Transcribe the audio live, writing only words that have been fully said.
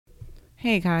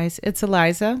Hey guys, it's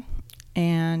Eliza,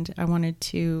 and I wanted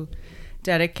to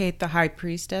dedicate the High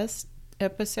Priestess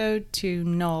episode to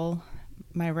Noel,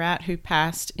 my rat who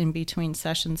passed in between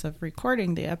sessions of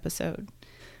recording the episode.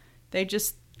 They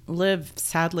just live,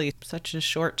 sadly, such a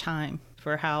short time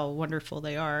for how wonderful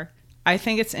they are. I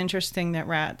think it's interesting that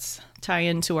rats tie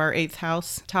into our 8th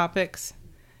house topics.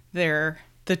 They're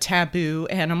the taboo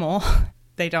animal.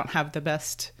 They don't have the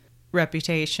best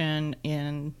reputation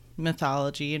in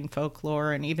mythology and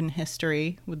folklore and even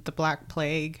history with the Black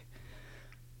Plague.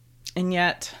 And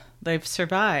yet they've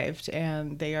survived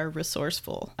and they are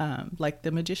resourceful, like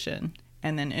the magician.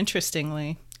 And then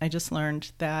interestingly, I just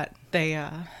learned that they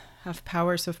have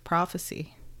powers of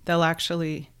prophecy. They'll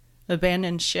actually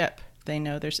abandon ship. They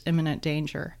know there's imminent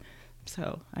danger.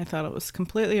 So I thought it was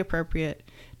completely appropriate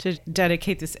to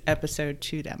dedicate this episode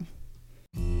to them.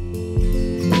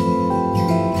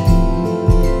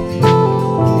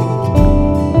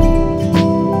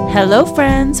 Hello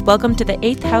friends, welcome to the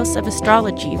 8th house of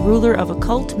astrology, ruler of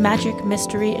occult, magic,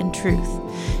 mystery, and truth.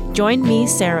 Join me,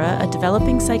 Sarah, a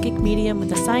developing psychic medium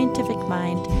with a scientific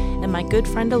mind, and my good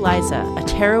friend Eliza, a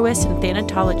tarotist and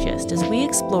thanatologist, as we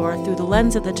explore through the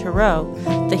lens of the tarot,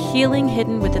 the healing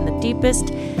hidden within the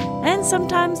deepest and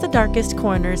sometimes the darkest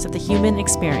corners of the human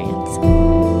experience.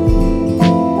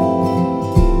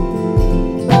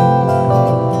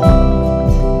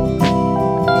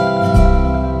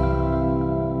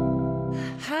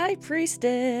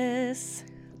 Priestess.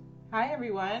 Hi,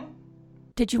 everyone.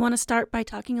 Did you want to start by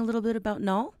talking a little bit about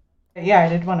Noel? Yeah, I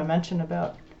did want to mention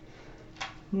about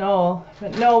Noel.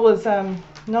 But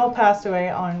Noel passed away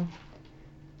on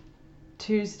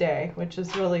Tuesday, which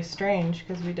is really strange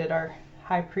because we did our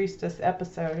High Priestess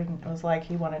episode and it was like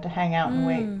he wanted to hang out and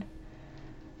wait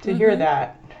to hear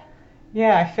that.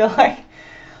 Yeah, I feel like it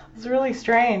was really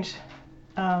strange.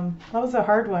 That was a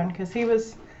hard one because he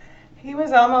was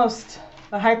almost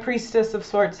the High Priestess of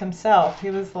sorts himself. He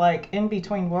was like in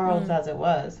between worlds as it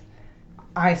was.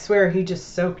 I swear he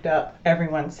just soaked up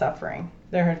everyone's suffering.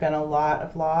 There had been a lot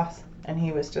of loss, and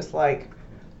he was just like,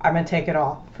 I'm going to take it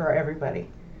all for everybody.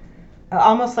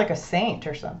 Almost like a saint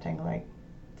or something, like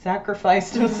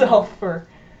sacrificed himself for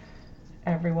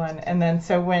everyone. And then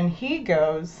so when he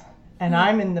goes, and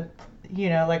I'm in the,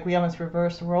 like we almost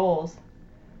reverse roles,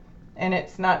 and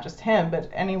it's not just him, but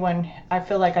anyone. I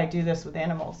feel like I do this with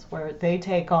animals, where they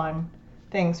take on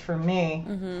things for me,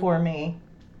 and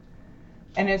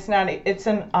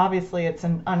obviously it's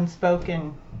an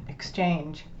unspoken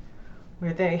exchange,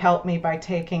 where they help me by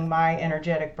taking my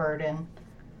energetic burden,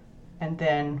 and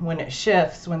then when it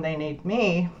shifts, when they need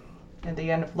me at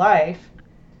the end of life,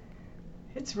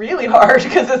 it's really hard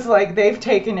because it's like they've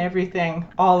taken everything,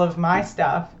 all of my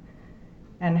stuff,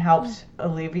 and helped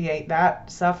alleviate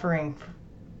that suffering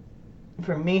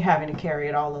from me having to carry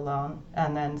it all alone.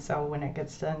 And then so when it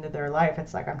gets to the end of their life,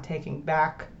 it's like I'm taking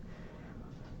back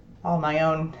all my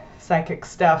own psychic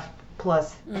stuff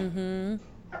plus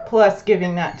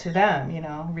giving that to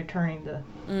them, returning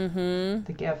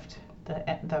the gift,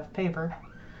 the favor.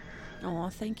 Oh,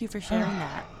 thank you for sharing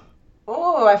that.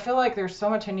 Oh, I feel like there's so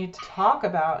much I need to talk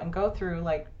about and go through,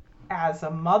 like, as a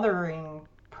mothering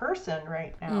person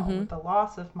right now with the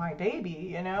loss of my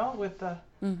baby, with the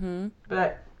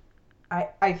but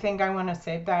I think I want to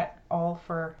save that all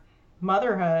for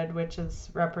motherhood, which is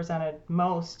represented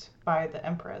most by the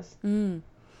Empress.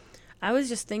 I was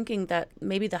just thinking that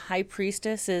maybe the High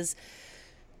Priestess is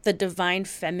the divine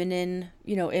feminine,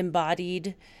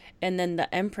 embodied, and then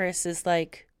the Empress is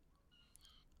like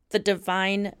the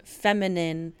divine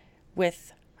feminine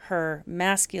with her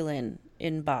masculine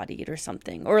embodied or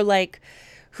something, or like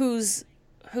who's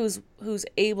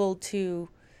able to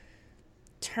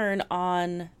turn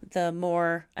on the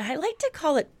more, I like to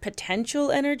call it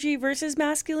potential energy versus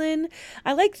masculine.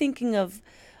 I like thinking of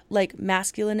like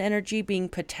masculine energy being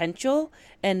potential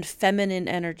and feminine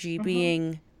energy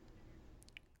being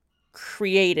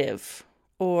creative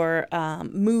or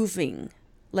moving,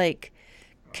 like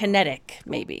kinetic,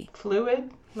 maybe.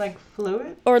 Fluid? Like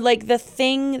fluid? Or like the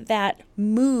thing that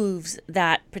moves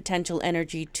that potential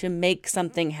energy to make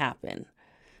something happen.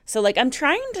 So like I'm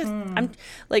trying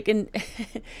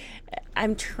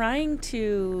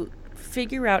to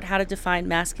figure out how to define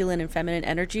masculine and feminine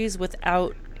energies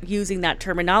without using that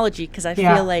terminology, because I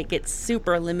feel like it's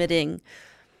super limiting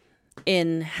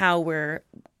in how we're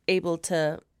able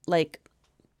to like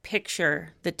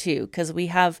picture the two, because we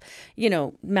have,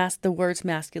 the words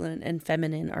masculine and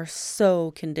feminine are so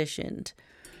conditioned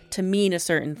to mean a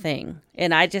certain thing,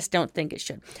 and I just don't think it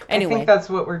should. Anyway, I think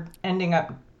that's what we're ending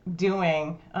up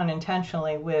doing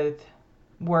unintentionally with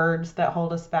words that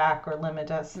hold us back or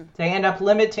limit us. They end up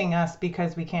limiting us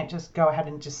because we can't just go ahead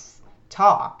and just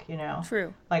talk,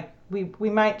 True. Like we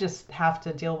might just have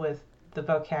to deal with the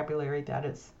vocabulary that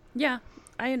is Yeah,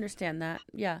 I understand that.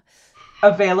 Yeah.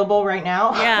 available right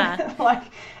now. Yeah. Like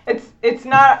it's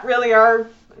not really our,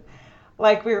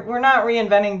 like we're not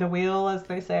reinventing the wheel, as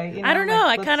they say. I don't know.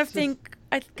 Like, I kind of think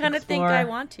I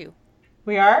want to.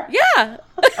 We are? Yeah.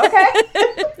 Okay.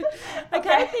 I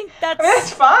kind of think that's. I mean,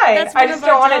 that's fine. That's I one just of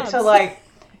don't our want it to jobs. like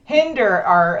hinder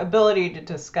our ability to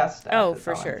discuss stuff. Oh, is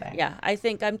for all I'm sure. saying. Yeah, I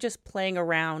think I'm just playing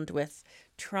around with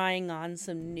trying on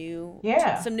some new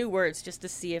words just to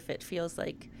see if it feels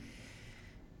like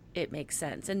it makes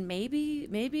sense. And maybe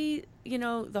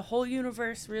the whole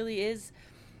universe really is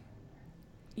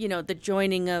the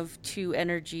joining of two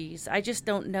energies. I just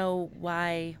don't know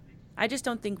why. I just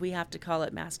don't think we have to call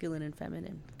it masculine and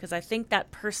feminine, because I think that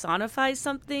personifies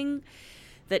something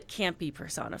that can't be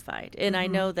personified. And I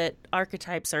know that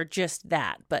archetypes are just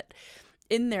that, but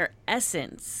in their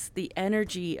essence, the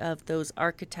energy of those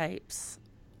archetypes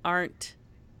aren't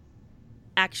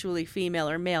actually female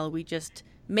or male. We just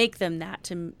make them that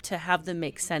to have them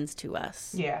make sense to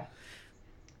us. Yeah.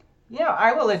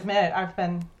 I will admit I've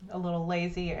been a little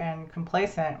lazy and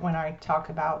complacent when I talk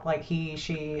about like he,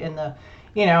 she, and the,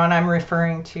 and I'm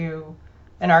referring to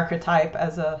an archetype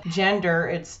as a gender.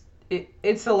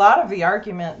 It's a lot of the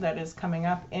argument that is coming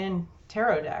up in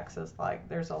tarot decks is like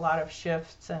there's a lot of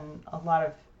shifts and a lot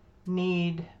of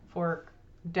need for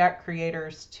deck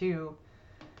creators to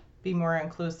be more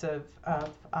inclusive of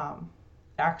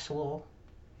actual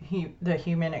the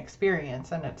human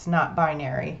experience, and it's not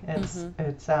binary.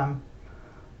 It's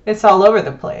all over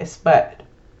the place. But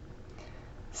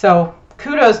so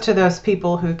kudos to those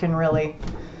people who can really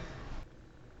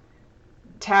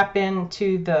tap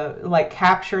into the, like,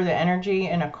 capture the energy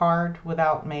in a card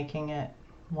without making it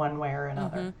one way or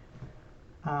another.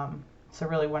 It's a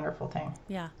really wonderful thing.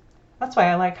 Yeah. That's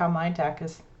why I like how my deck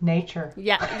is nature.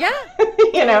 Yeah.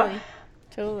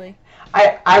 Totally.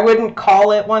 I wouldn't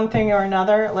call it one thing or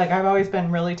another. Like, I've always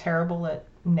been really terrible at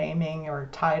naming or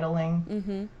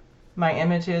titling my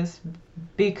images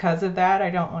because of that. I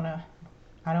don't want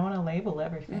to label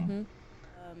everything.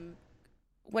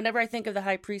 Whenever I think of the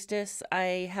High Priestess,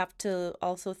 I have to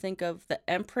also think of the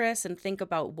Empress and think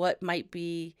about what might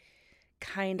be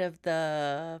kind of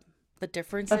the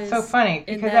differences. That's so funny,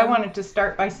 because I wanted to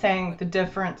start by saying the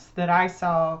difference that I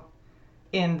saw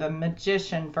in the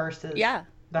Magician versus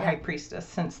the High Priestess,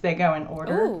 since they go in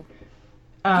order. Ooh.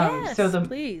 Yes, so the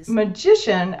please.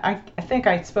 Magician, I think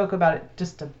I spoke about it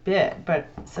just a bit, but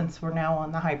since we're now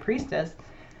on the High Priestess,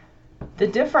 the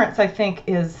difference I think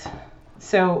is,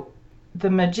 so the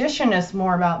Magician is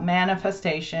more about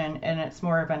manifestation, and it's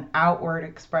more of an outward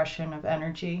expression of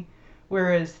energy,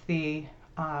 whereas the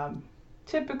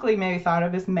typically maybe thought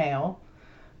of as male,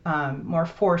 more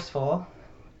forceful,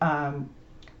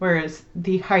 whereas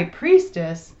the High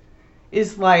Priestess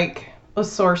is like a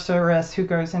sorceress who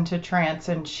goes into trance,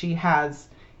 and she has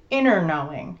inner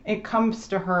knowing. It comes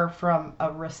to her from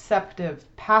a receptive,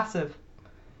 passive,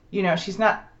 she's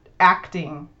not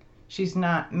acting, she's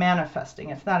not manifesting.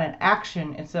 It's not an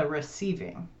action, it's a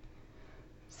receiving.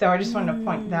 So I just wanted to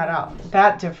point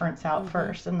that difference out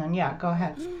first, and then go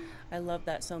ahead. I love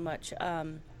that so much.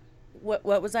 What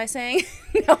was I saying?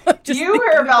 You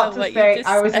were about to say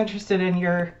I was interested in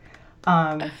your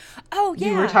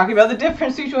you were talking about the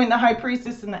difference between the High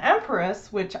Priestess and the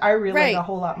Empress, which I relate a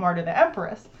whole lot more to the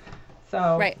Empress.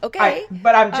 So okay.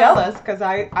 But I'm jealous because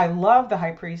I love the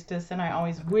High Priestess, and I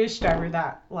always wished I were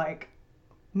that like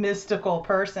mystical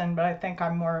person, but I think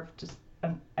I'm more of just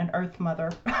an Earth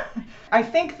Mother. I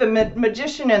think the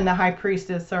Magician and the High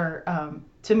Priestess are,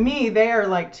 to me, they are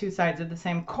like two sides of the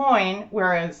same coin,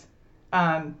 whereas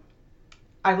I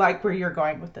like where you're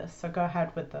going with this. So go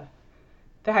ahead with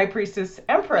the High Priestess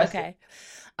Empress. Okay.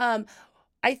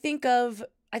 I think of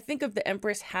the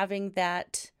Empress having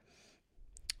that,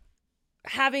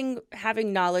 having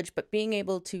knowledge, but being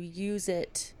able to use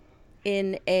it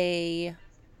in a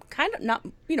kind of not,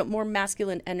 more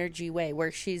masculine energy way,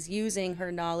 where she's using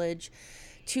her knowledge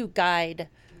to guide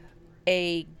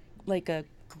a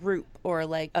group or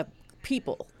like a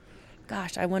people.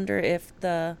 Gosh, I wonder if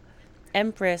the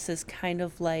Empress is kind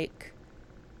of like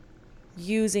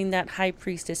using that High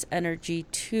Priestess energy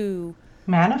to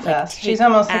manifest. She's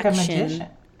almost like a magician.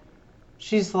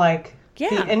 She's like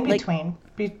the in-between.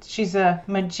 She's a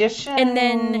magician and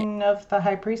then of the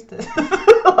High Priestess.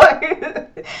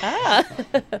 Ah,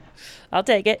 I'll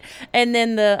take it. And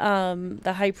then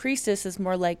the high priestess is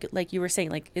more like you were saying,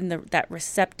 like in the that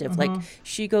receptive. Like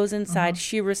she goes inside,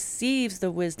 she receives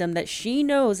the wisdom that she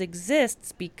knows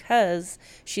exists because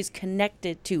she's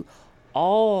connected to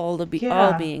all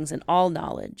Yeah. beings and all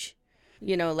knowledge.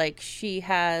 Like she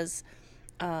has.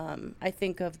 I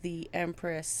think of the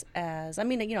Empress as, I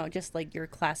mean, just like your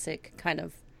classic kind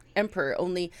of emperor,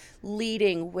 only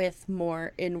leading with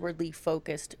more inwardly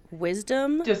focused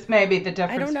wisdom. Just maybe the I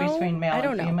difference don't know. between male I and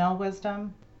don't know. female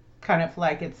wisdom. Kind of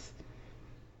like it's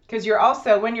because you're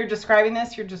also, when you're describing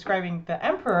this, you're describing the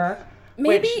emperor,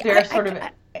 Maybe which they're sort of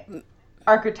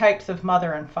archetypes of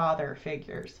mother and father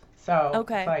figures. So it's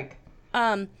okay. like,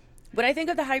 Um, when I think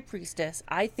of the high priestess,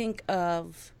 I think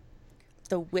of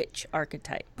the witch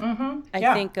archetype. I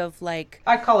yeah. think of like,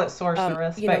 I call it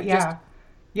sorceress, but just yeah.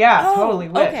 Yeah, oh, totally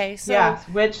witch. okay. So, Yeah,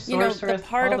 witch, the sorceress,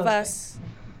 part all of those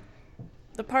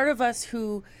things. us,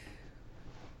 who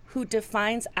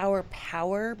defines our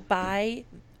power by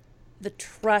the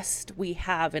trust we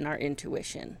have in our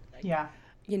intuition. Yeah.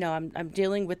 I'm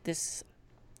dealing with this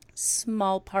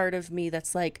small part of me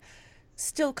that's like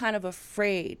still kind of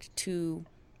afraid to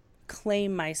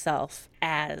claim myself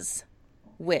as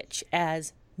witch,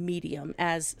 as medium,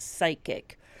 as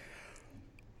psychic,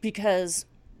 because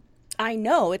I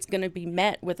know it's going to be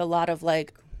met with a lot of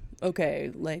like, okay,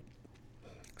 like,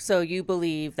 so you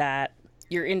believe that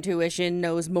your intuition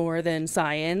knows more than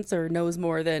science or knows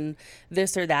more than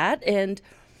this or that, and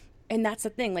that's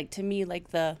the thing. Like to me, like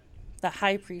the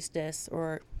high priestess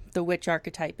or the witch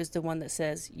archetype is the one that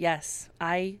says, yes,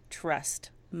 I trust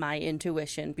my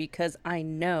intuition because I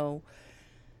know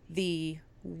the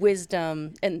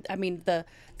wisdom, and I mean the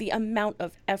amount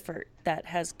of effort that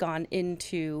has gone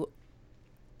into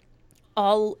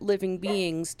all living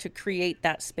beings to create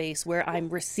that space where I'm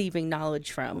receiving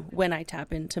knowledge from when I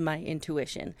tap into my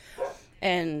intuition.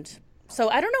 And so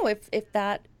I don't know if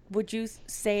that, would you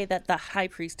say that the high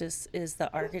priestess is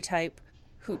the archetype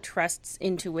who trusts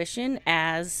intuition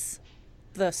as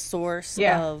the source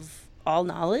Yeah. of all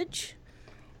knowledge?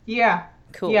 Yeah.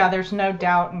 Cool. Yeah, there's no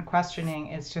doubt and questioning.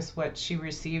 It's just what she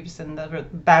receives, and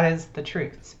that is the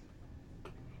truth.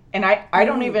 And I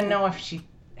don't even Okay. know if she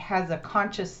has a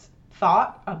conscious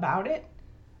thought about it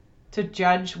to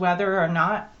judge whether or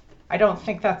not. I don't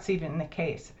think that's even the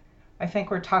case. I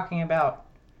think we're talking about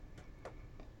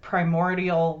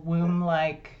primordial womb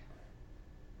like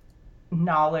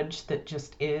knowledge that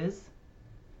just is,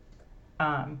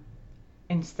 um,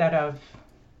 instead of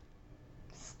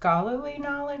scholarly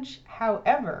knowledge.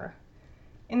 However,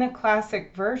 in the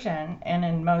classic version and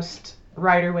in most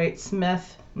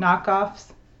Rider-Waite-Smith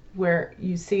knockoffs, where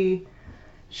you see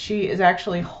she is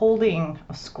actually holding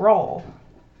a scroll,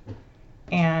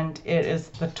 and it is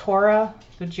the Torah,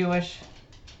 the Jewish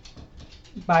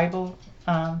Bible.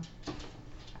 I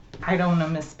don't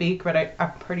want to misspeak, but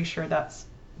I'm pretty sure that's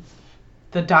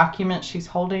the document she's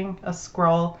holding, a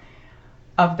scroll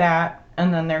of that.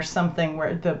 And then there's something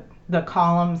where the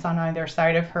columns on either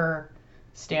side of her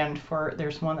stand for,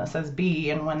 there's one that says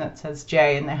B and one that says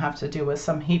J, and they have to do with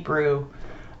some Hebrew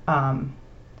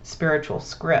spiritual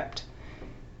script.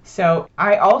 So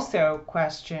I also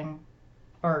question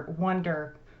or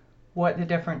wonder what the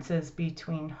difference is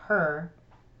between her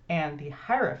and the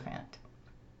Hierophant,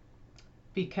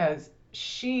 because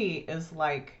she is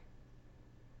like,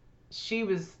 she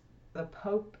was the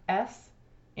Pope S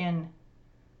in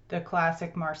the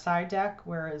classic Marseille deck,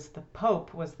 whereas the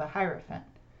Pope was the Hierophant.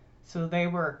 So they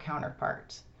were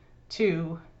counterparts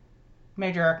to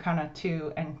Major Arcana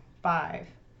 2 and 5.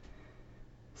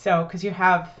 So, because you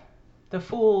have the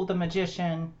Fool, the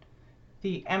Magician,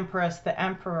 the Empress, the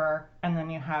Emperor, and then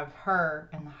you have her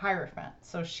and the Hierophant.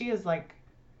 So she is like,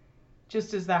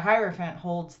 just as the Hierophant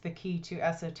holds the key to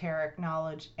esoteric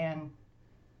knowledge and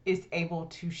is able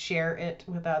to share it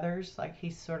with others, like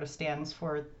he sort of stands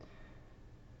for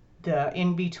the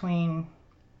in-between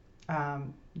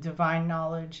divine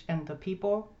knowledge and the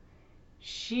people.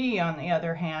 She, on the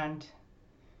other hand,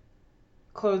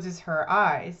 closes her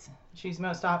eyes. She's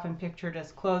most often pictured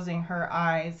as closing her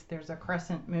eyes. There's a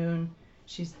crescent moon.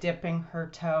 She's dipping her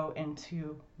toe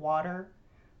into water,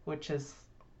 which is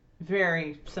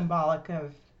very symbolic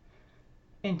of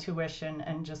intuition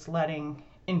and just letting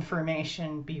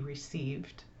information be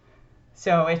received.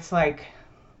 So it's like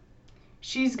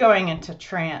she's going into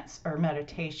trance or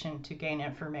meditation to gain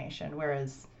information,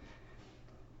 whereas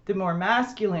the more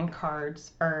masculine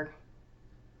cards are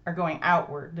going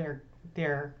outward.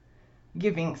 They're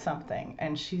giving something,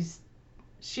 and she's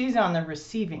on the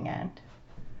receiving end.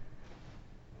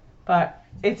 but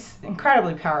it's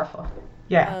incredibly powerful.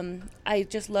 Yeah. I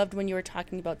just loved when you were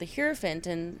talking about the Hierophant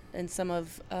and some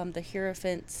of the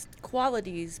Hierophant's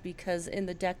qualities, because in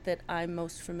the deck that I'm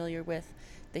most familiar with,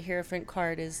 the Hierophant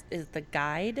card is the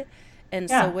guide. And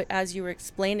so Yeah. as you were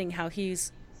explaining how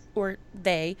he's, or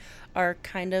they, are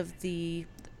kind of the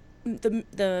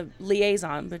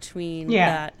liaison between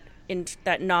Yeah.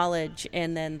 that knowledge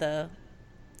and then the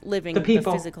The living the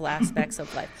people. physical aspects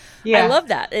of life. I Yeah. love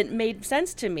that. It made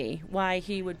sense to me why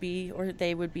he would be, or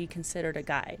they would be, considered a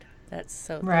guide. That's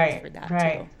so, thanks Right. for that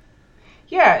Right. too.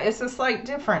 Yeah, it's a slight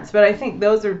difference, but I think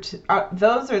those are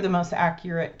the most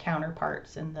accurate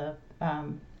counterparts in the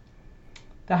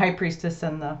high priestess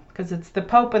and the, because it's the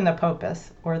pope and the popess,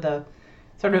 or the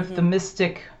sort of the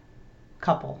mystic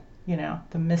couple, the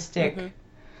mystic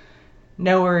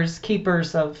knowers,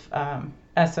 keepers of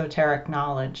esoteric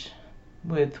knowledge,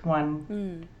 with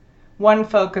one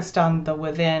focused on the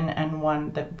within and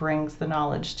one that brings the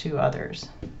knowledge to others.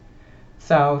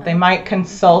 So they might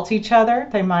consult each other.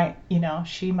 They might,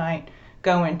 she might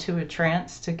go into a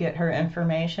trance to get her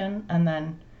information, and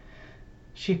then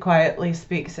she quietly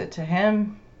speaks it to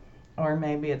him, or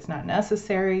maybe it's not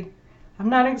necessary. I'm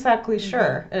not exactly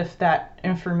sure if that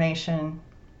information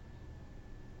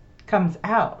comes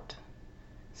out.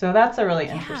 So that's a really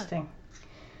interesting.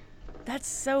 That's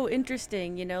so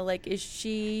interesting. Like, is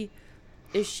she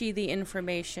the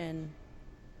information?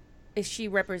 Is she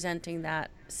representing that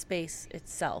space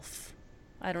itself?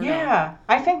 I don't know. Yeah,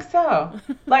 I think so.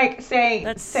 Like, say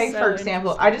That's say so for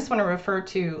example, I interesting. just want to refer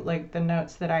to like the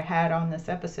notes that I had on this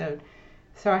episode.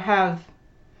 So I have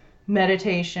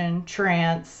meditation,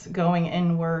 trance, going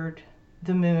inward,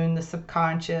 the moon, the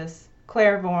subconscious,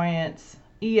 clairvoyance,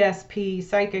 ESP,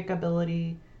 psychic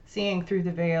ability, seeing through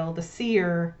the veil, the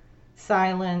seer,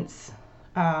 silence,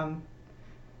 um,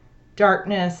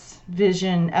 darkness,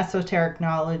 vision, esoteric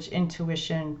knowledge,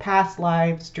 intuition, past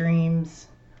lives, dreams,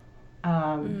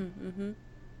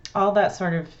 all that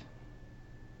sort of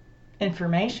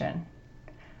information.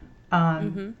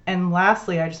 And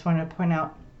lastly, I just want to point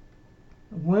out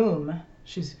womb.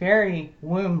 She's very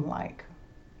womb-like.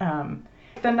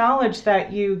 The knowledge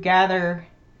that you gather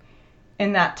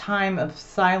in that time of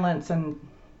silence, and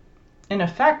in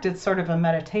effect, it's sort of a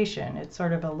meditation. It's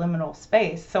sort of a liminal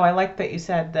space. So I like that you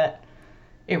said that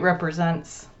it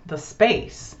represents the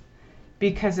space,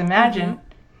 because imagine,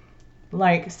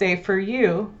 like, say for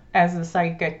you as a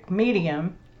psychic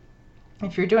medium,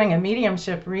 if you're doing a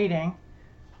mediumship reading,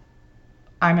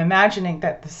 I'm imagining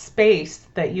that the space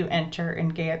that you enter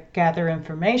and gather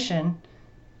information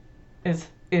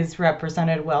is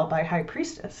represented well by High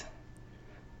Priestess.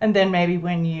 And then maybe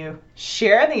when you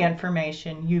share the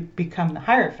information, you become the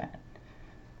Hierophant.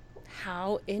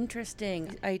 How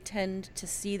interesting. I tend to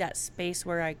see that space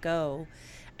where I go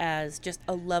as just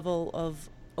a level of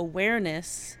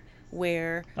awareness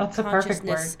where That's a perfect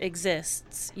consciousness word.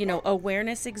 exists.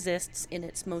 Awareness exists in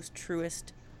its most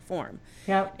truest form.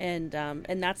 Yep. And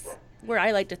that's where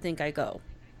I like to think I go.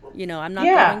 I'm not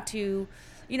Yeah. going to,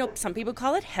 some people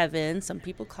call it heaven, some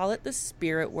people call it the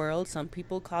spirit world, some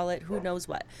people call it who knows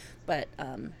what. But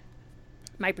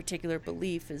my particular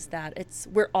belief is that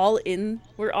we're all in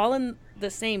the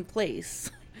same place,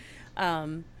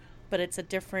 but it's a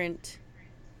different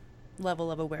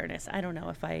level of awareness. I don't know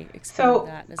if I explained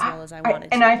that as well as I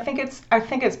wanted to. I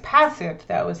think it's passive,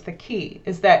 though, is the key.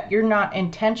 Is that you're not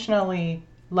intentionally,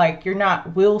 like, you're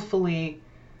not willfully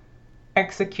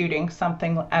executing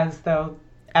something as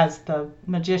the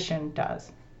magician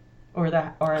does, or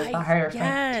the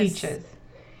Hierophant teaches.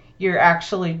 You're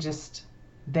actually just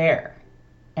there,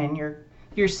 and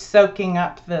you're soaking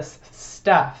up this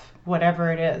stuff,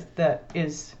 whatever it is that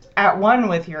is at one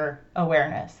with your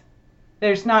awareness.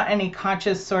 There's not any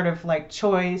conscious sort of like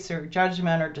choice or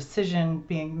judgment or decision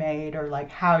being made, or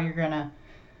like how you're gonna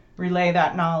relay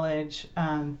that knowledge.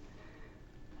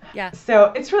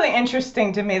 So it's really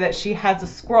interesting to me that she has a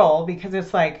scroll, because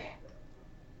it's like,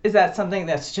 is that something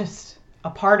that's just a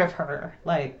part of her?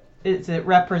 Like, is it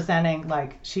representing,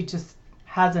 like, she just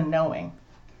has a knowing?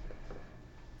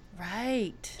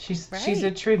 Right. She's a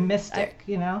true mystic,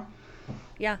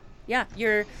 Yeah.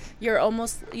 You're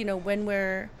almost,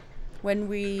 when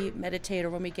we meditate, or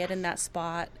when we get in that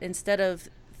spot, instead of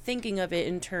thinking of it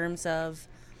in terms of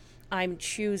I'm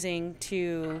choosing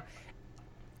to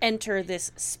enter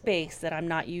this space that I'm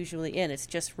not usually in, it's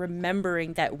just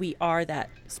remembering that we are that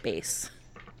space.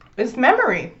 It's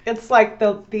memory. It's like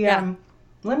the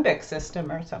limbic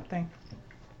system or something.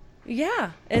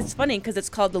 Yeah, it's funny because it's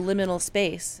called the liminal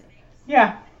space.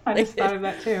 Yeah, I just thought of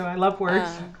that too. I love words.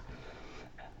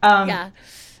 Yeah.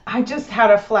 I just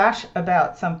had a flash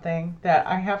about something that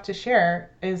I have to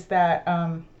share, is that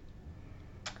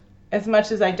as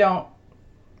much as I don't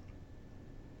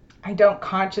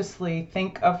consciously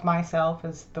think of myself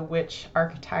as the witch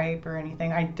archetype or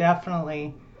anything, I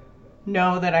definitely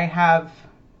know that I have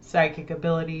psychic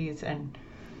abilities and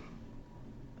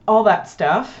all that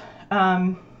stuff.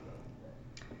 I'm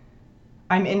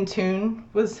in tune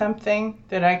with something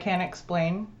that I can't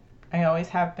explain. I always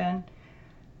have been.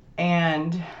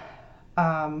 And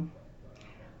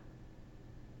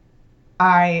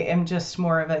I am just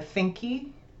more of a thinky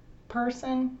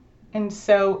person. And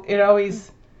so it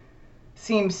always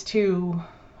seems to,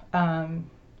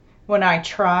 when I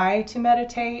try to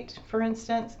meditate, for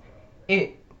instance,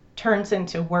 it turns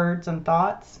into words and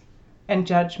thoughts and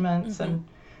judgments. And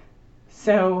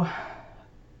so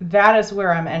that is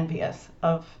where I'm envious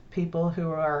of people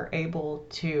who are able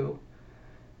to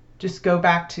just go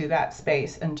back to that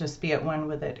space and just be at one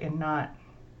with it and not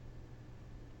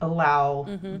allow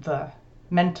the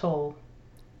mental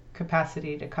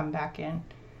capacity to come back in.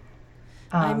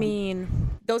 I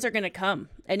mean, those are going to come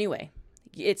anyway.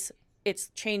 It's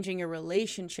changing your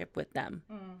relationship with them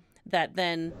that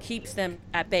then keeps them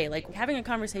at bay. Like having a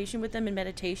conversation with them in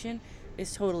meditation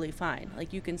is totally fine.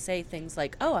 Like you can say things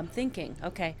like, "Oh, I'm thinking.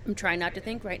 Okay, I'm trying not to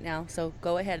think right now. So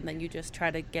go ahead," and then you just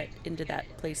try to get into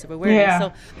that place of awareness. Yeah.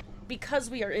 So because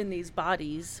we are in these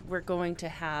bodies, we're going to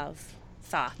have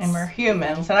thoughts. And we're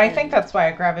humans. And I think that's why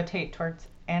I gravitate towards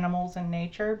animals and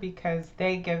nature, because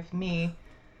they give me,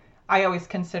 I always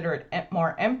consider it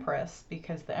more Empress,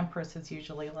 because the Empress is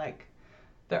usually like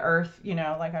the earth, you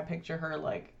know, like I picture her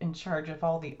like in charge of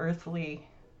all the earthly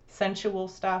sensual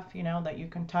stuff, you know, that you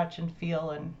can touch and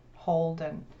feel and hold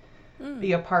and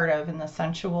be a part of in the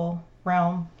sensual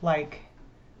realm, like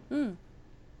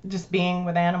just being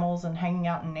with animals and hanging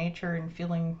out in nature and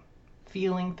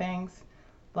feeling things,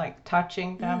 like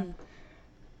touching them,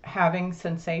 having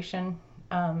sensation.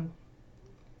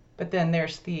 But then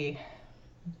there's the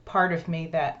part of me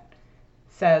that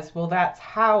says, well, that's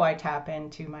how I tap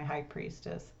into my high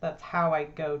priestess. That's how I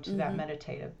go to that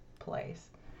meditative place.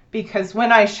 Because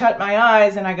when I shut my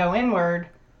eyes and I go inward,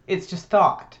 it's just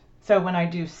thought. So when I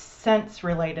do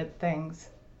sense-related things,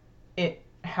 it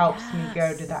helps me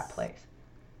go to that place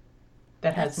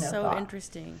that has no thought. That's so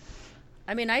interesting.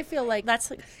 I mean, I feel like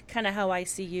that's kind of how I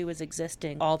see you as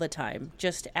existing all the time,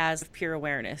 just as pure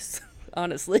awareness,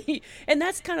 honestly. And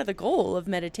that's kind of the goal of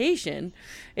meditation.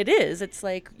 It is. It's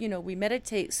like, you know, we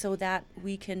meditate so that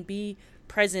we can be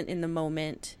present in the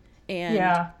moment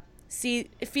and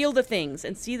feel the things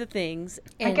and see the things.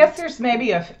 I guess there's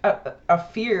maybe a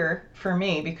fear for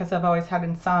me, because I've always had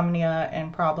insomnia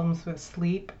and problems with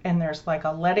sleep, and there's like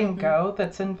a letting go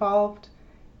that's involved.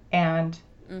 And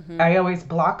I always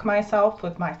block myself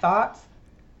with my thoughts.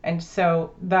 And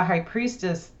so the high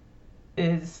priestess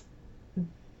is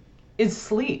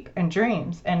sleep and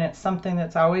dreams. And it's something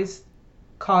that's always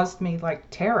caused me like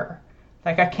terror.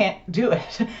 Like I can't do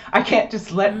it. I can't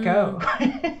just let go.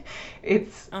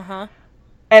 It's, and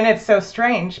it's so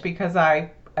strange, because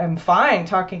I am fine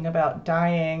talking about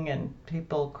dying and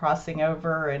people crossing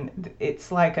over. And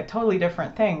it's like a totally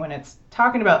different thing when it's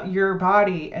talking about your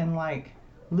body and like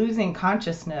losing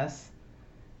consciousness.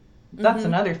 That's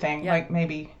another thing. Like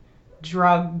maybe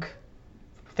drug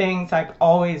things. I've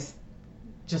always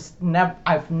just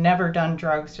I've never done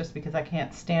drugs just because I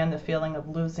can't stand the feeling of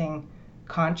losing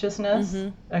consciousness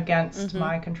against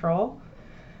my control.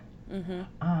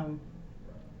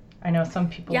 I know some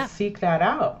people seek that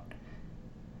out.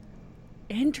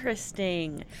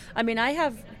 Interesting. I mean, I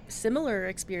have similar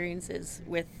experiences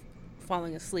with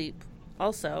falling asleep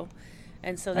also.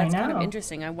 And so that's kind of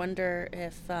interesting. I wonder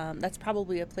if that's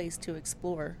probably a place to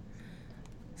explore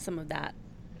some of that.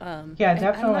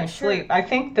 Definitely sleep. I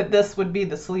think that this would be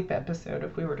the sleep episode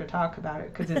if we were to talk about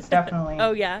it, because it's definitely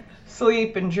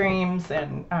sleep and dreams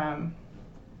and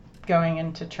going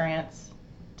into trance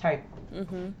type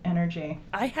energy.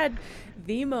 I had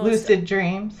the most lucid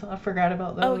dreams. I forgot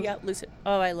about those. Oh yeah, lucid.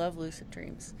 Oh, I love lucid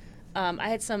dreams. I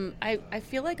had some. I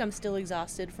feel like I'm still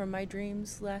exhausted from my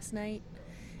dreams last night.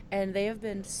 And they have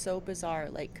been so bizarre.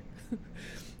 Like,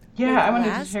 I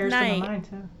wanted to share some of mine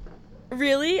too.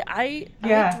 Really? I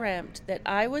dreamt that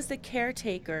I was the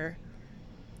caretaker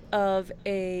of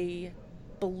a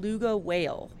beluga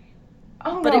whale.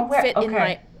 Oh, but no, it fit in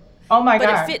my. Oh my god!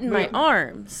 But it fit in my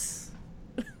arms.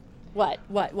 What?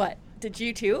 Did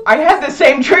you too? I had the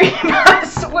same dream. I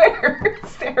swear,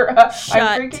 Sarah. Shut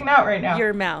I'm freaking out right now.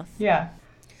 Your mouth. Yeah.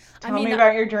 Tell me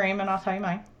about your dream, and I'll tell you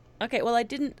mine. Okay, well, I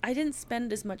didn't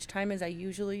spend as much time as I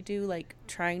usually do, like,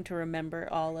 trying to remember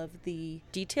all of the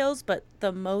details, but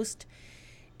the most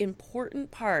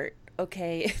important part,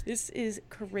 okay, this is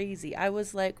crazy. I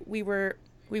was like, we were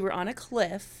on a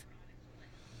cliff,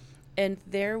 and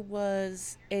there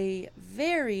was a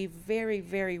very, very,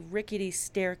 very rickety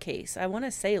staircase. I want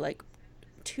to say like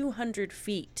 200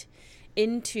 feet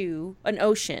into an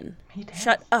ocean. Me too.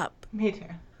 Shut up. Me too.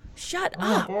 Shut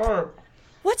Oh, up. God.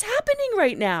 What's happening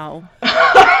right now?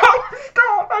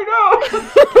 Stop, I know.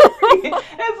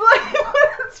 It's like,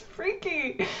 it's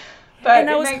freaky. But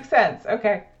it makes sense.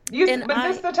 Okay. Was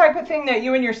this the type of thing that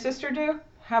you and your sister do?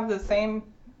 Have the same?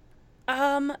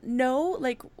 No,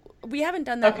 like, we haven't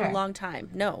done that in a long time.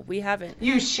 No, we haven't.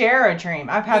 You share a dream.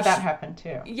 I've had that happen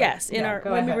too. Yes,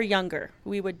 when we were younger,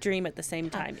 we would dream at the same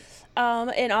time.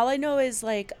 And all I know is,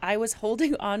 like, I was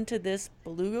holding on to this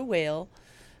beluga whale,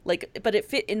 like, but it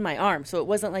fit in my arm, so it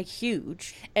wasn't like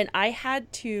huge, and I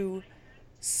had to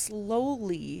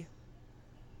slowly,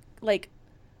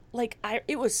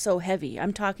 it was so heavy.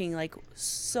 I'm talking like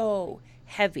so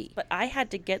heavy, but I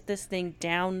had to get this thing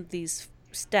down these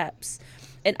steps,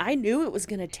 and I knew it was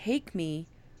going to take me,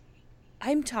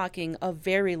 I'm talking a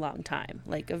very long time,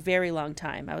 like a very long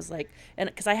time. I was like, and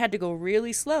because I had to go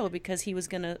really slow because he was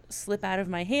going to slip out of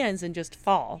my hands and just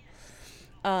fall.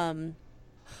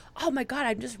 Oh my God,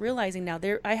 I'm just realizing now,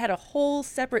 I had a whole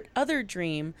separate other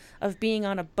dream of being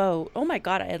on a boat. Oh my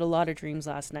God, I had a lot of dreams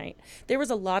last night. There was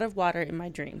a lot of water in my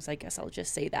dreams, I guess I'll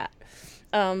just say that.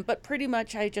 But pretty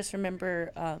much I just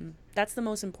remember that's the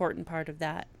most important part of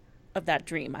that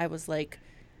dream. I was like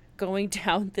going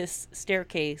down this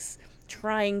staircase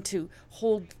trying to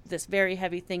hold this very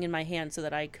heavy thing in my hand so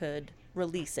that I could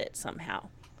release it somehow.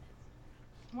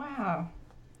 Wow.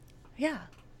 Yeah.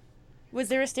 Was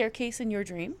there a staircase in your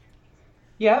dream?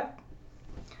 Yep.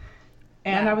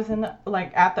 And Wow. I was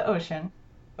at the ocean.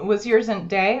 Was yours in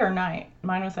day or night?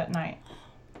 Mine was at night.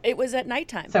 It was at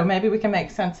nighttime. So maybe we can make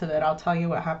sense of it. I'll tell you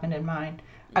what happened in mine.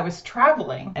 I was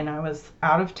traveling and I was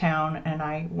out of town and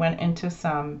I went into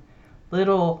some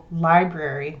little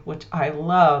library, which I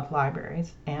love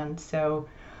libraries. And so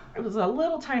it was a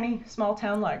little tiny small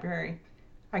town library.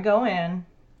 I go in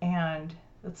and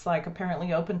it's like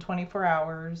apparently open 24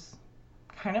 hours,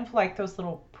 kind of like those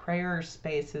little prayer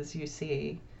spaces you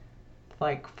see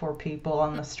like for people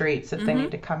on the streets if they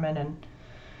need to come in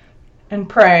and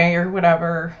pray or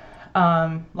whatever,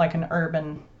 like an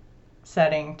urban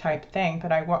setting type thing.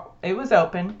 But it was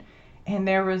open and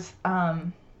there was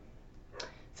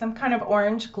some kind of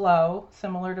orange glow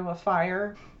similar to a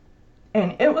fire,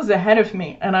 and it was ahead of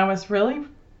me, and I was really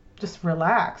just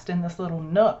relaxed in this little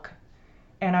nook,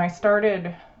 and I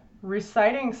started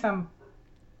reciting some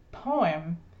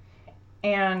poem,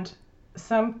 and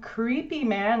some creepy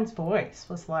man's voice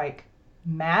was like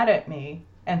mad at me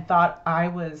and thought I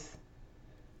was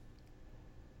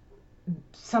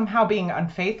somehow being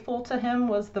unfaithful to him,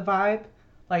 was the vibe.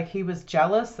 Like he was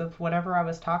jealous of whatever I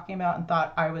was talking about and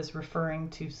thought I was referring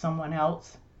to someone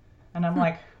else. And I'm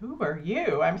like, who are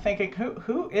you? I'm thinking,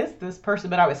 who is this person?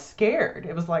 But I was scared.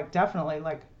 It was like definitely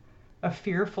like a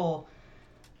fearful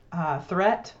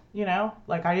threat, you know?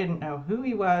 Like I didn't know who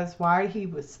he was, why he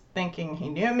was thinking he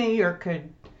knew me or could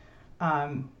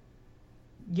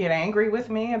get angry with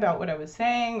me about what I was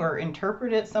saying or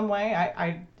interpret it some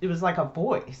way. It was like a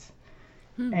voice.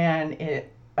 And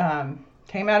it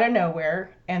came out of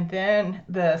nowhere. And then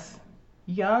this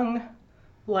young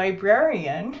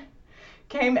librarian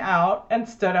came out and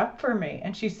stood up for me.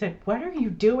 And she said, "What are you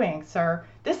doing, sir?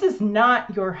 This is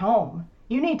not your home.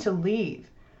 You need to leave."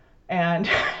 And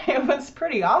it was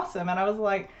pretty awesome. And I was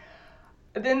like,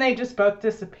 then they just both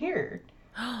disappeared.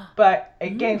 But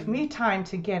it gave me time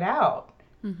to get out.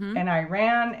 And I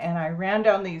ran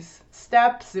down these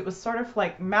steps. It was sort of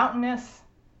like mountainous,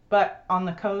 but on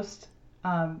the coast.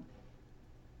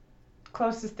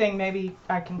 Closest thing maybe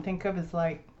I can think of is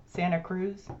like Santa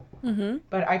Cruz.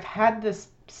 But I've had this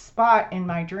spot in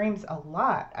my dreams a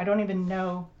lot. I don't even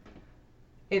know.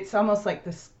 It's almost like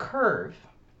this curve.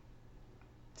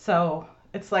 So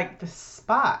it's like the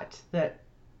spot that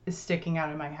is sticking out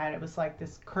in my head. It was like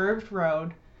this curved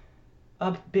road,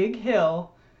 a big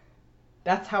hill.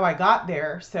 That's how I got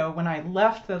there. So when I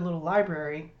left the little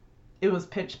library, it was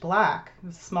pitch black. It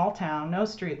was a small town, no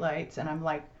street lights. And I'm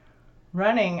like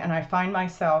running, and I find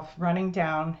myself running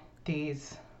down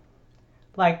these,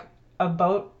 like a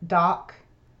boat dock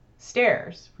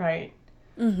stairs, right?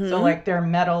 So like they're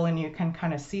metal and you can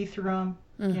kind of see through them,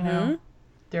 you know?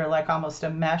 They're like almost a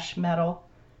mesh metal.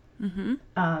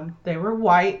 They were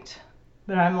white,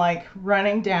 but I'm like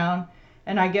running down,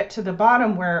 and I get to the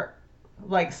bottom where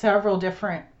like several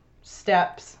different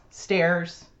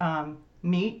stairs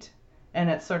meet, and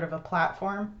it's sort of a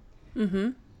platform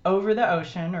over the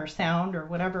ocean or sound or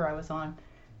whatever I was on.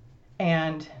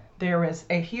 and there was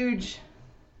a huge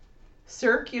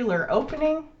circular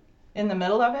opening in the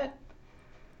middle of it.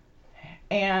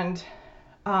 And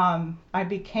I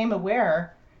became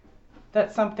aware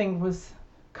that something was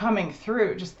coming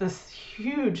through, just this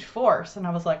huge force. And I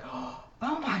was like, oh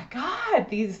my God,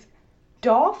 these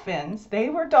dolphins, they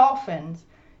were dolphins.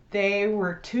 They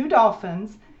were two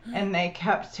dolphins, and they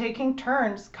kept taking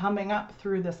turns coming up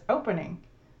through this opening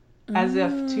as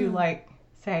if to like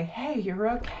say, hey, you're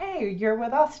okay. You're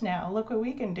with us now. Look what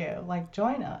we can do. Like,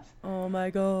 join us. Oh my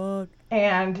God.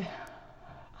 And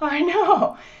I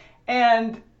know.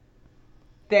 And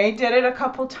they did it a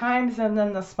couple times, and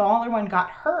then the smaller one got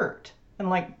hurt and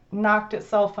like knocked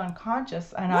itself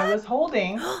unconscious. And I was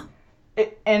holding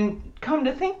it, and come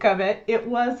to think of it, it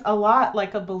was a lot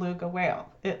like a beluga whale.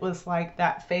 It was like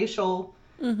that facial.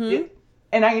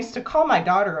 And I used to call my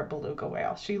daughter a beluga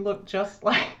whale. She looked just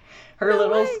like her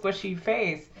little squishy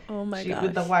face. Oh my gosh.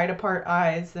 With the wide apart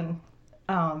eyes. And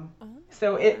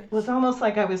so it was almost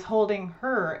like I was holding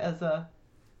her as a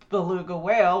beluga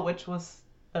whale, which was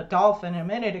a dolphin a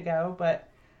minute ago. But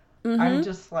I'm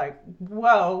just like,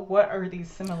 whoa, what are these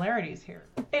similarities here?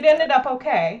 It ended up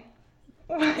okay.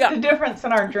 Yeah. The difference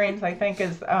in our dreams, I think,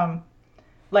 is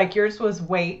like yours was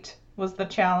weight was the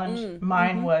challenge.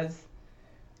 Mine was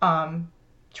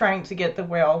trying to get the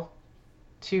whale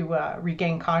to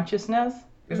regain consciousness,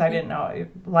 because I didn't know,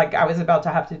 like I was about to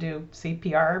have to do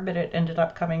CPR, but it ended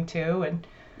up coming to, and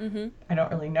I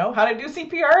don't really know how to do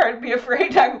CPR. I'd be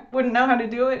afraid I wouldn't know how to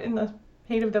do it in the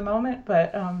heat of the moment,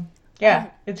 but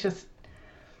it's just,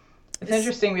 it's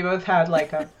interesting. We both had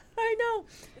like a I know,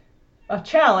 a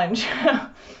challenge.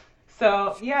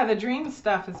 So yeah, the dream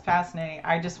stuff is fascinating.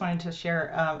 I just wanted to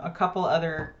share a couple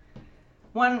other,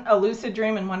 one a lucid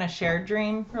dream and one a shared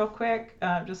dream real quick,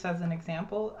 just as an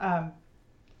example.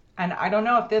 And I don't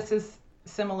know if this is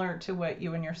similar to what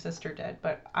you and your sister did,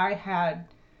 but I had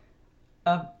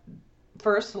a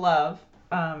first love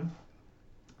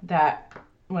that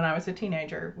when I was a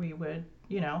teenager, we would,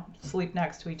 sleep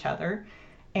next to each other.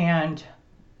 And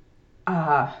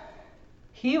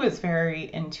he was very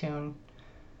in tune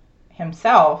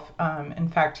himself. In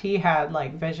fact, he had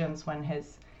like visions when he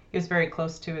was very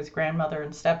close to his grandmother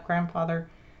and step grandfather,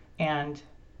 and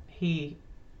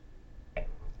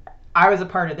I was a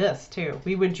part of this too.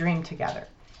 We would dream together,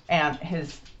 and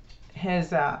his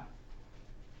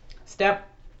step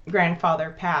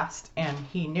grandfather passed, and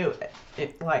he knew it.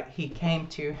 It like he came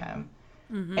to him,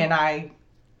 and I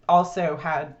also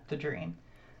had the dream.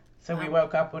 So we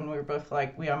woke up when we were both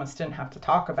like, we almost didn't have to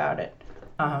talk about it.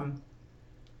 And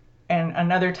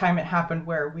another time it happened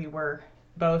where we were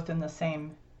both in the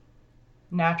same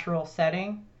natural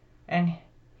setting, and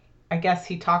I guess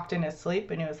he talked in his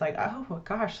sleep, and he was like, oh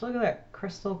gosh, look at that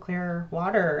crystal clear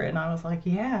water. And I was like,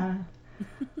 yeah.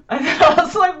 And I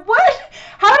was like, what?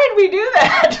 How did we do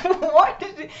that?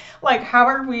 How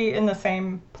are we in the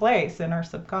same place in our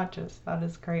subconscious? That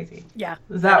is crazy. Yeah.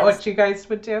 Is that what you guys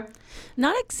would do?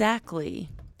 Not exactly.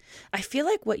 I feel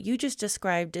like what you just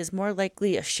described is more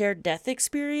likely a shared death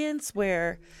experience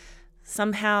where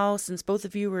somehow, since both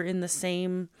of you were in the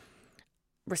same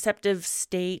receptive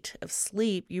state of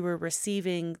sleep, you were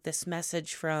receiving this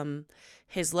message from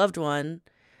his loved one.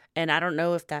 And I don't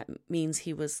know if that means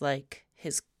he was like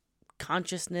his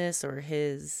consciousness or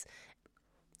his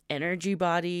energy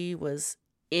body was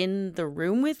in the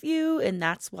room with you, and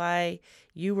that's why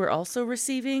you were also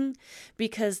receiving.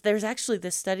 Because there's actually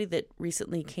this study that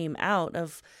recently came out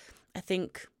of, I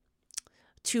think,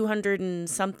 200 and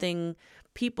something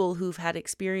people who've had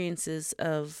experiences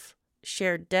of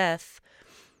shared death.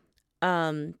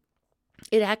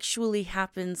 It actually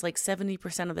happens like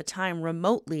 70% of the time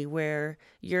remotely, where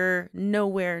you're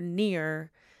nowhere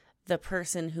near the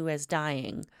person who is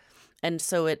dying. And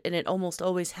so it almost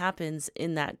always happens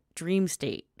in that dream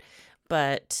state.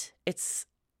 But it's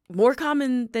more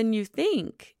common than you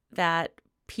think that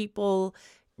people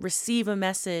receive a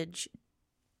message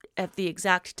at the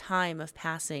exact time of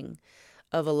passing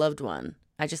of a loved one.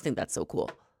 I just think that's so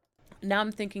cool. Now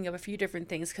I'm thinking of a few different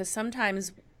things, because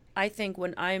sometimes I think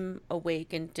when I'm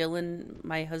awake and Dylan,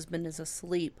 my husband, is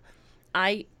asleep,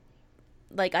 I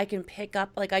can pick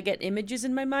up, like I get images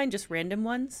in my mind, just random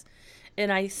ones.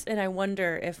 And I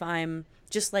wonder if I'm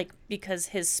just like, because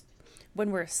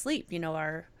when we're asleep,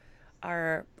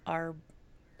 our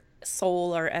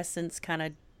soul, our essence kind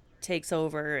of takes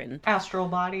over, and astral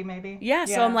body maybe. Yeah.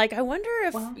 So I'm like, I wonder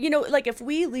if, if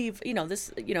we leave,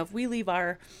 if we leave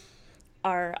our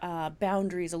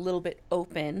boundaries a little bit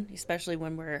open, especially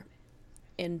when we're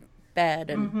in bed,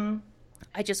 and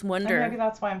I just wonder. And maybe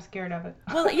that's why I'm scared of it.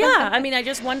 Well, yeah. I mean, I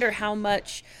just wonder how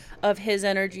much of his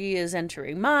energy is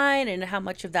entering mine, and how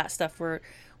much of that stuff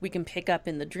we can pick up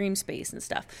in the dream space and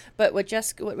stuff. But what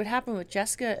would happen with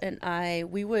Jessica and I,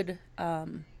 we would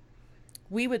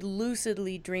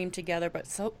lucidly dream together, but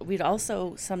so we'd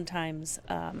also sometimes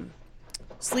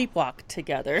sleepwalk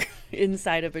together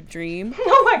inside of a dream.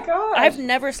 Oh my god! I've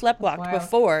never sleptwalked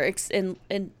before, and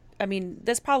I mean,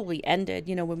 this probably ended,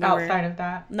 when we outside were of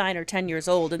that 9 or 10 years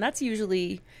old, and that's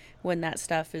usually when that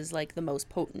stuff is like the most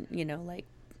potent.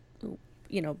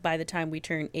 By the time we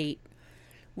turn 8,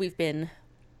 we've been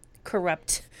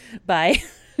corrupt by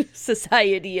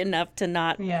society enough to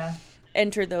not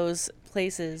enter those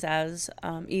places as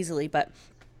easily. But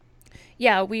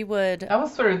yeah, we would. That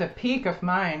was sort of the peak of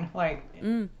mine, like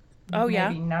maybe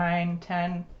 9,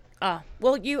 10.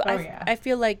 Well,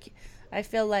 I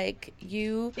feel like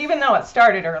you. Even though it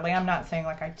started early, I'm not saying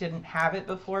like I didn't have it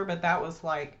before, but that was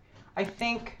like, I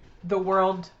think the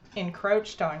world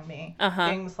encroached on me.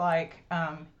 Things like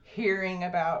hearing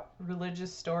about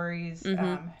religious stories,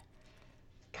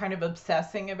 kind of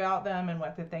obsessing about them and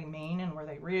what did they mean and were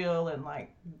they real, and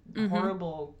like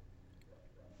horrible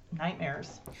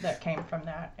nightmares that came from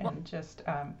that, and just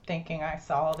thinking I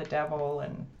saw the devil,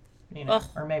 and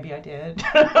or maybe I did.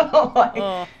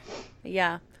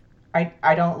 Yeah.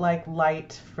 I don't like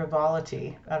light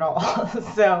frivolity at all.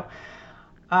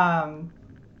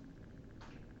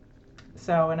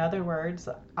 So in other words,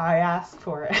 I asked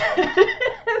for it.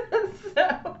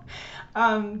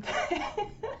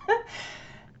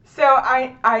 So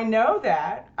I know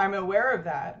that, I'm aware of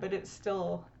that, but it's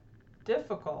still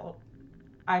difficult.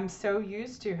 I'm so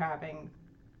used to having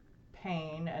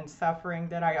pain and suffering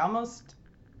that I almost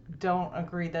don't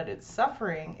agree that it's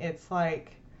suffering. It's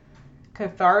like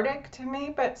cathartic to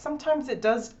me, but sometimes it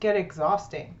does get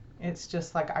exhausting. It's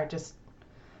just like I just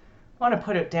want to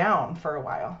put it down for a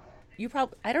while.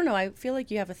 I don't know, I feel like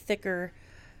you have a thicker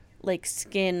like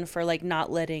skin for like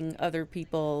not letting other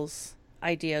people's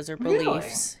ideas or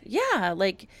beliefs. Really? Yeah,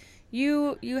 like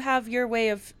you have your way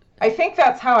of. I think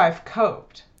that's how I've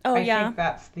coped. I think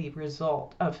that's the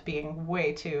result of being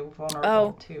way too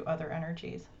vulnerable to other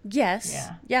energies. Yes.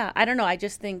 Yeah. I don't know. I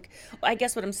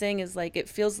guess what I'm saying is like, it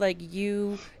feels like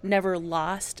you never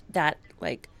lost that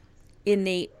like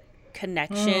innate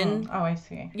connection. I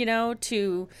see.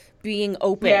 To being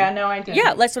open. Yeah, no, I didn't.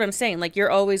 Yeah, that's what I'm saying. Like,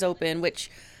 you're always open, which,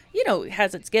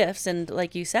 has its gifts and,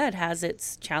 like you said, has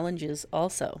its challenges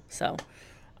also. So,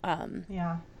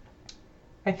 yeah.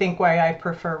 I think why I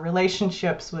prefer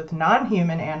relationships with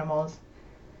non-human animals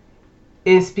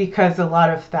is because a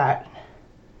lot of that,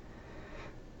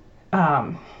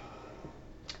 a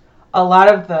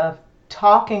lot of the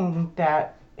talking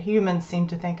that humans seem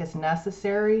to think is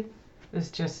necessary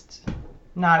is just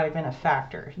not even a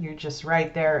factor. You're just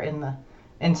right there in the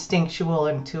instinctual,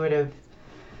 intuitive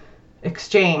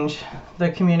exchange,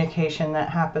 the communication that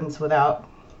happens without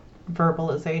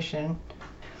verbalization.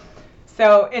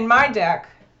 So in my deck,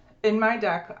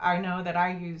 I know that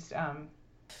I used,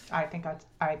 I think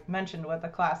I mentioned what the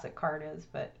classic card is,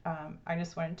 but I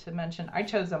just wanted to mention I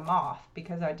chose a moth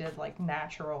because I did like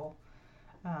natural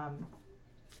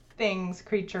things,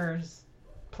 creatures,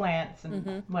 plants,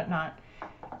 and whatnot.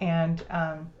 And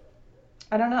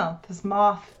I don't know, this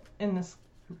moth in this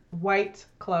white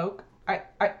cloak,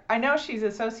 I know she's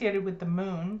associated with the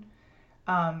moon,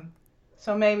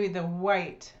 so maybe the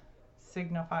white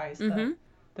signifies the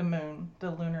moon,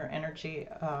 the lunar energy,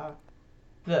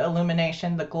 the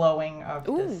illumination, the glowing of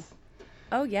this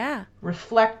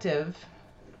reflective,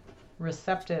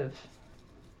 receptive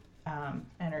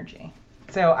energy.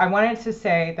 So I wanted to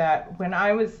say that when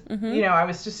I was, I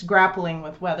was just grappling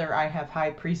with whether I have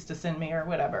high priestess in me or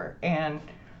whatever. And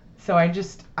so I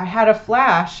had a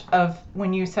flash of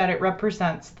when you said it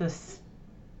represents this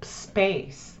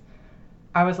space.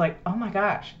 I was like, oh my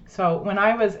gosh. So when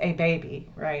I was a baby,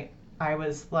 right, I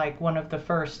was like one of the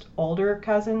first older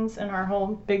cousins in our whole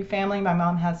big family. My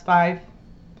mom has 5.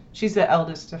 She's the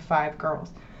eldest of 5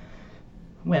 girls,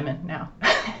 women now.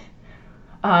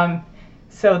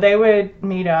 So they would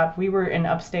meet up. We were in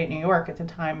upstate New York at the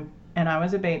time, and I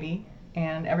was a baby,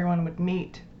 and everyone would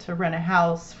meet to rent a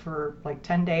house for like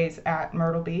 10 days at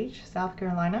Myrtle Beach, South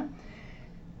Carolina,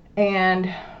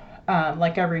 and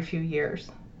like every few years.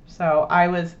 So I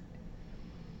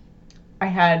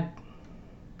had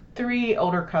 3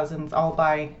 older cousins, all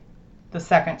by the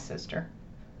second sister.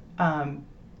 No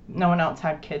one else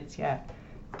had kids yet.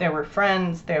 They were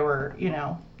friends, they were,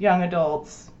 young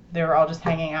adults. They were all just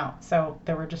hanging out. So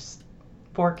there were just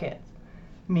 4 kids,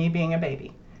 me being a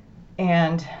baby.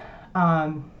 And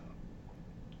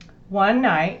one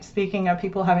night, speaking of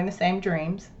people having the same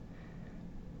dreams,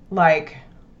 like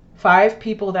 5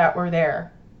 people that were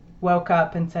there woke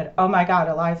up and said, "Oh my God,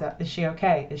 Eliza, is she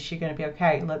okay? Is she going to be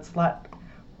okay?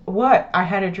 What? I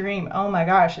had a dream. Oh my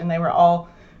gosh." And they were all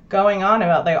going on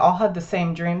about, they all had the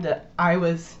same dream, that I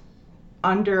was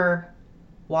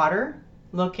underwater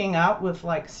looking up with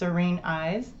like serene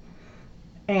eyes.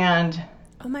 And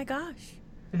oh my gosh.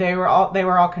 They were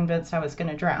all convinced I was going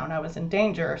to drown. I was in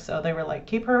danger. So they were like,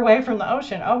 "Keep her away from the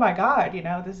ocean." Oh my God,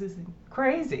 this is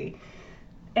crazy.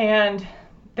 And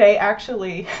they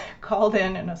actually called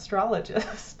in an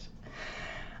astrologist.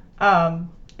 And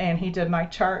he did my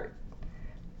chart.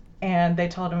 And they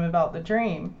told him about the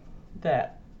dream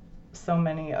that so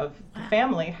many of the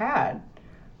family had.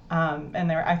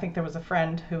 And I think there was a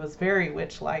friend who was very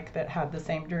witch-like that had the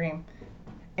same dream.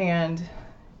 And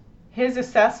his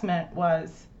assessment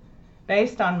was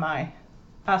based on my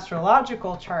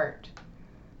astrological chart.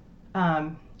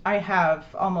 I have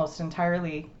almost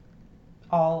entirely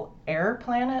all air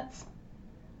planets.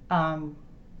 And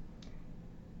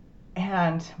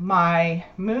my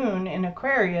moon in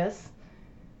Aquarius,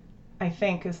 I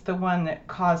think, is the one that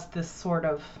caused this sort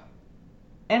of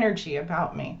energy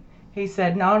about me. He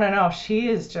said, no, she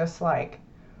is just like,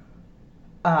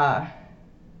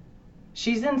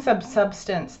 she's in some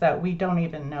substance that we don't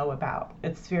even know about.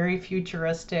 It's very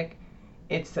futuristic.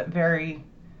 It's very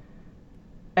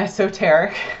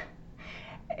esoteric.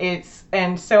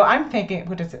 And so I'm thinking,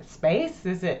 what is it, space?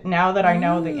 Is it, now that I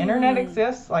know the internet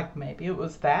exists, like maybe it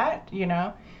was that,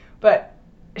 But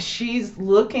she's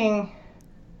looking,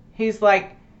 he's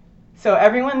like, so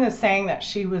everyone is saying that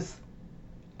she was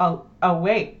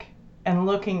awake and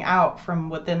looking out from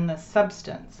within the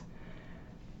substance.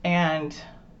 And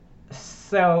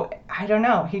so, I don't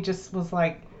know. He just was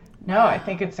like, no, I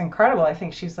think it's incredible. I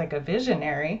think she's like a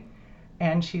visionary,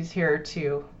 and she's here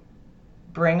to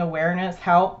bring awareness,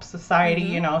 help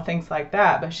society, things like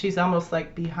that. But she's almost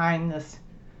like behind this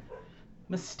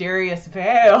mysterious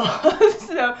veil.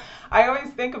 So I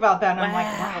always think about that, and I'm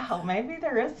like, wow, maybe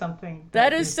there is something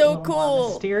that is so more cool,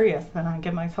 mysterious than I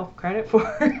give myself credit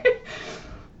for.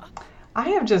 I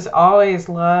have just always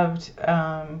loved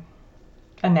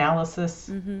analysis,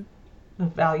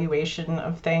 evaluation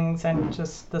of things, and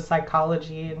just the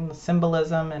psychology and the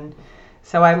symbolism. And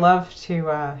so I love to,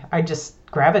 I just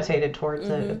gravitated towards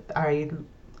it. I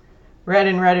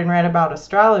read about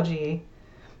astrology,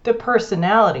 the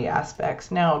personality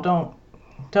aspects. Now,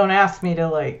 don't ask me to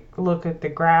like look at the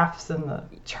graphs and the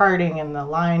charting and the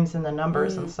lines and the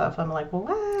numbers and stuff. I'm like,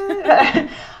 what?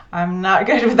 I'm not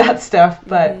good with that stuff.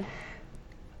 But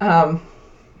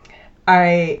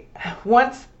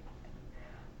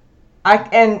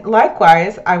and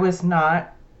likewise, I was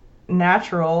not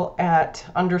natural at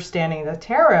understanding the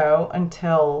tarot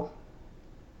until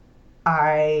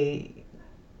I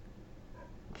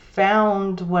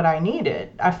found what I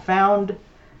needed. I found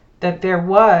that there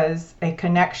was a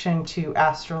connection to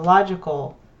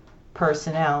astrological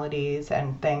personalities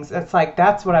and things. It's like,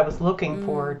 that's what I was looking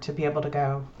for, to be able to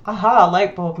go, aha,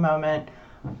 light bulb moment.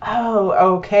 Oh,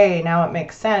 okay, now it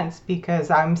makes sense, because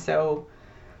I'm so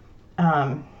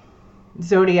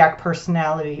zodiac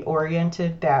personality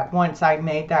oriented that once I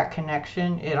made that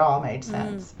connection, it all made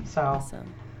sense. So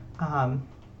awesome.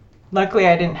 Luckily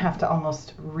I didn't have to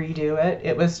almost redo it.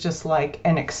 It was just like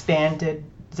an expanded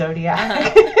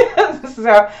zodiac.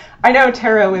 So I know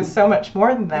tarot is so much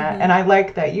more than that. And I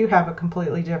like that you have a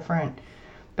completely different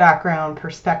background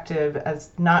perspective,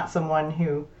 as not someone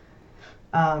who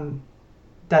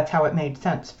that's how it made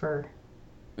sense for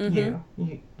you.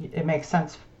 It makes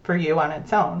sense for you on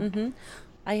its own.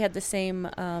 I had the same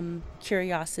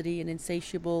curiosity and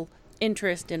insatiable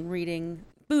interest in reading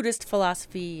Buddhist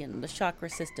philosophy and the chakra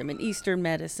system and Eastern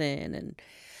medicine, and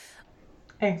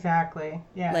exactly,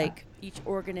 yeah, like each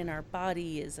organ in our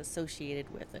body is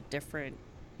associated with a different,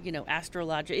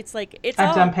 astrology. It's like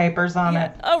I've done papers on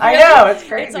it. Oh, really? I know, it's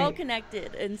crazy. It's all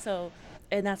connected, and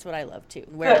that's what I love too.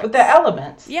 The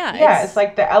elements. Yeah, it's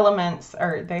like the elements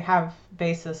they have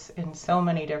basis in so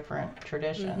many different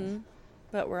traditions.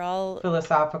 But we're all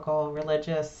philosophical,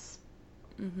 religious,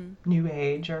 New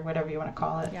Age, or whatever you want to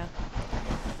call it. Yeah.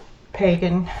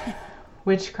 Pagan,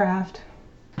 witchcraft.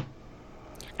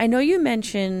 I know you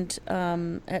mentioned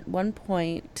at one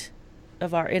point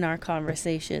in our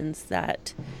conversations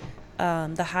that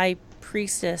the High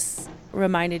Priestess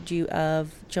reminded you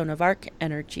of Joan of Arc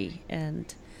energy,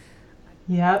 and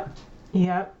Yep.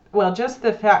 Well, just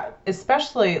the fact,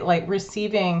 especially like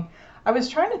receiving. I was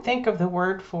trying to think of the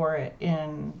word for it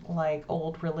in like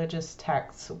old religious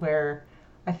texts, where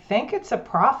I think it's a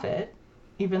prophet,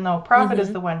 even though a prophet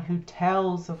is the one who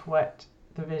tells of what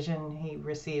the vision he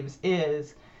receives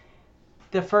is.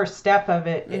 The first step of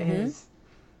it is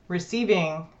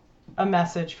receiving a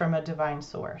message from a divine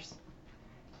source.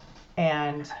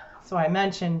 And so I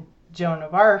mentioned Joan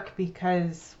of Arc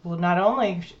because, well, not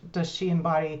only does she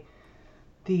embody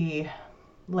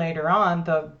later on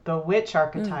the witch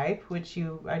archetype, which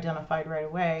you identified right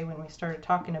away when we started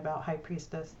talking about High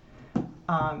Priestess,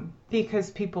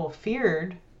 because people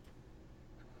feared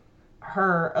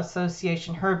her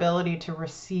association, her ability to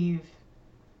receive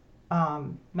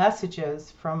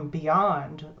messages from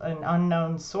beyond an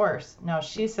unknown source. Now,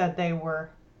 she said they were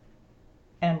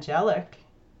angelic,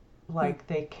 like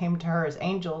they came to her as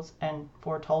angels and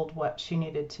foretold what she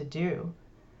needed to do.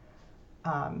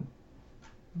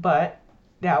 But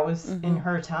that was in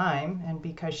her time, and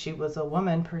because she was a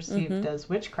woman perceived as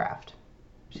witchcraft.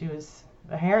 She was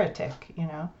a heretic, you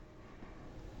know.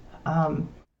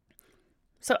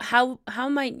 So how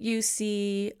might you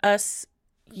see us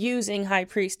using High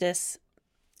Priestess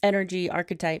energy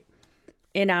archetype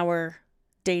in our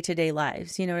day-to-day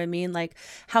lives? You know what I mean? Like,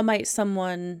 how might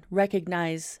someone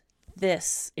recognize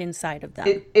this inside of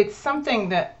them? It's something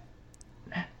that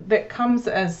comes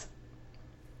as,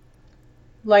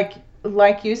 like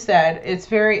you said, it's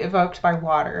very evoked by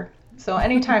water. So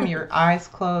anytime your eyes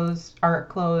are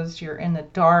closed, you're in the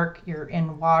dark, you're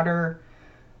in water,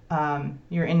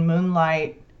 you're in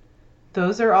moonlight,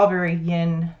 those are all very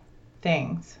yin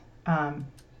things.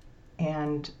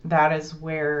 And that is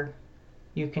where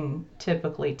you can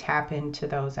typically tap into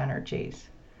those energies.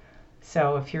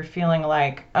 So if you're feeling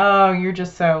like, oh, you're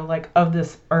just so like of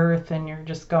this earth and you're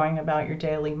just going about your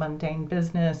daily mundane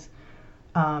business,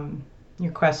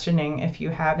 you're questioning if you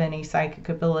have any psychic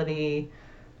ability,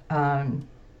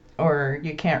 or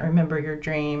you can't remember your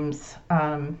dreams,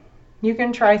 you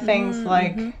can try things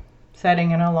like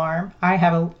setting an alarm. I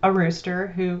have a rooster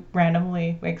who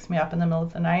randomly wakes me up in the middle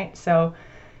of the night. So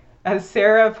as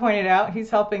Sarah pointed out, he's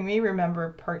helping me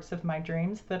remember parts of my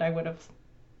dreams that I would have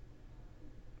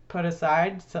put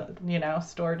aside, so, you know,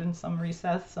 stored in some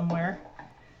recess somewhere.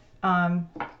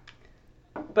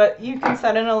 But you can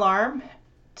set an alarm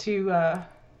to,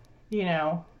 you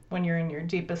know, when you're in your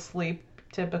deepest sleep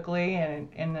typically,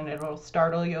 and then it'll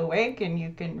startle you awake, and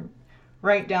you can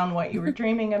write down what you were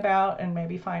dreaming about and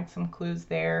maybe find some clues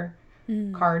there.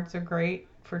 Cards are great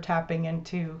for tapping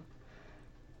into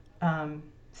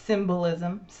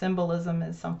symbolism. Symbolism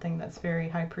is something that's very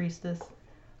High Priestess.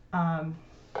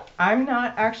 I'm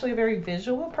not actually a very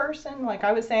visual person. Like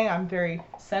I was saying, I'm very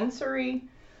sensory.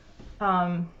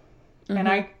 And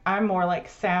I'm more like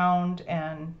sound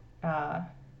and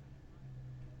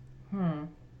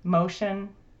motion,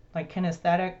 like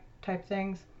kinesthetic type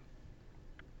things.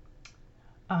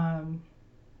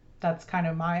 That's kind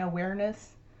of my awareness.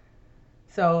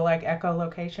 So like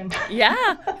echolocation.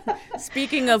 Yeah.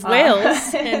 Speaking of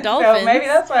whales and dolphins. So maybe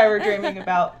that's why we're dreaming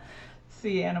about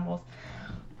sea animals.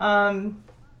 So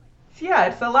yeah,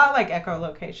 it's a lot like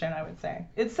echolocation, I would say.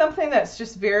 It's something that's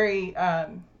just very,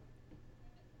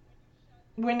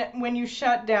 when you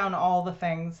shut down all the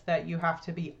things that you have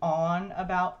to be on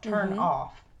about, turn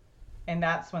off. And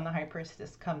that's when the High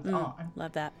Priestess comes on.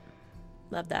 Love that.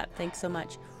 Love that. Thanks so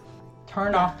much.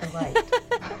 Turn off the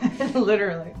light.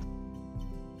 Literally.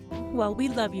 Well, we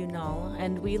love you, Null,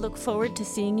 and we look forward to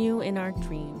seeing you in our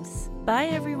dreams. Bye,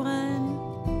 everyone.